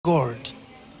gold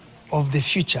of the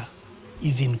future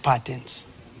is in patents.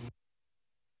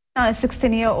 Now, a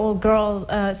 16-year-old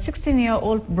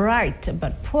bright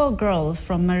but poor girl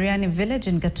from Mariani village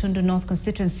in Gatundu North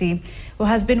constituency, who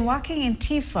has been working in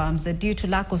tea farms due to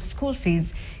lack of school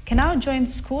fees, can now join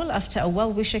school after a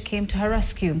well-wisher came to her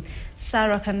rescue.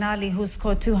 Sarah Kanali, who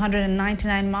scored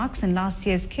 299 marks in last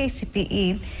year's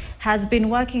KCPE, has been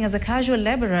working as a casual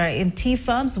laborer in tea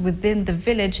farms within the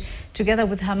village together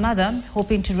with her mother,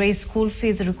 hoping to raise school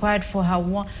fees required for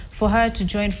her to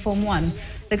join Form 1.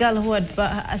 The girl, who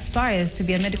aspires to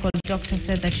be a medical doctor,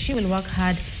 said that she will work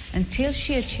hard until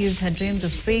she achieves her dreams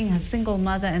of freeing her single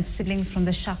mother and siblings from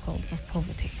the shackles of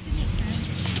poverty.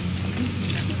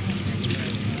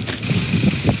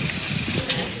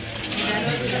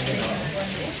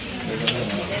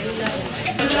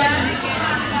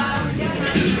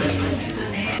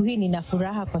 Hii nina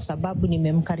furaha kwa sababu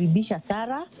nimemkaribisha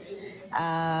Sara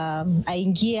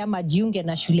aingie ama jiunge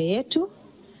na shule yetu.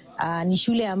 Ni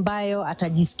shule ambayo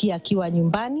atajisikia akiwa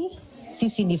nyumbani.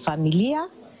 Sisi ni familia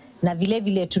na vile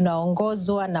vile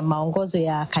tunaongozwa na maongozo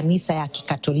ya kanisa ya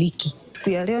Kikatoliki. Siku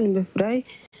ya leo nimefurahi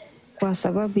kwa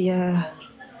sababu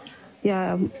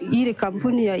ya ile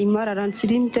kampuni ya Imara Ranch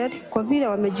Limited, kwa vile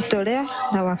wamejitolea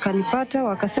na wakanipata,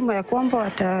 wakasema ya kwamba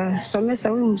watasomesha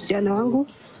huyu msichana wangu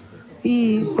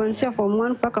kuanzia Form 1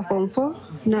 mpaka Form 4,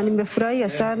 na nimefurahia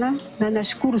sana na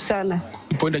nashukuru sana.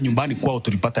 Nilipoenda nyumbani kwao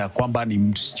tulipata ya kwamba ni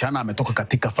msichana ametoka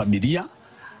katika familia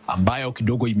ambayo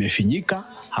kidogo imefinyika,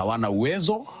 hawana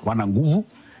uwezo, hawana nguvu,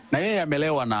 na yeye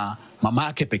amelewa na mama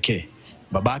yake pekee.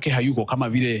 Baba yake hayuko, kama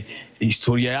vile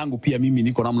historia yangu pia mimi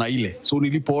niko namna ile. So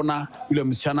nilipoona yule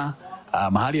msichana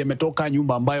mahali ametoka,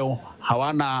 nyumba ambayo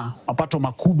hawana mapato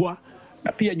makubwa,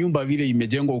 na pia nyumba vile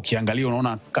imejengwa, ukiangalia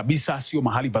unaona kabisa sio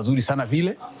mahali pazuri sana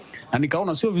vile, na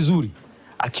nikaona sio vizuri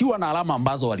akiwa na alama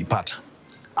ambazo walipata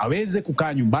aweze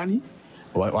kukaa nyumbani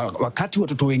wakati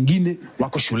watoto wengine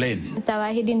wako shuleni.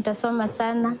 Nitawaahidi nitasoma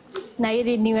sana na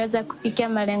ili niweze kufikia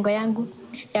malengo yangu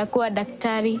ya kuwa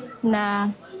daktari, na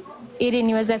ili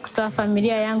niweze kutoa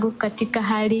familia yangu katika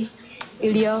hali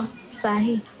iliyo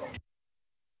sahihi.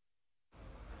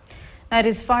 It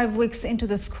is 5 weeks into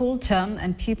the school term,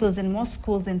 and pupils in most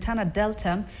schools in Tana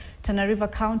Delta, Tana River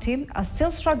County, are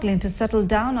still struggling to settle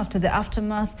down after the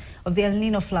aftermath of the El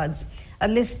Nino floods.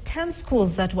 At least 10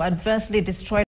 schools that were adversely destroyed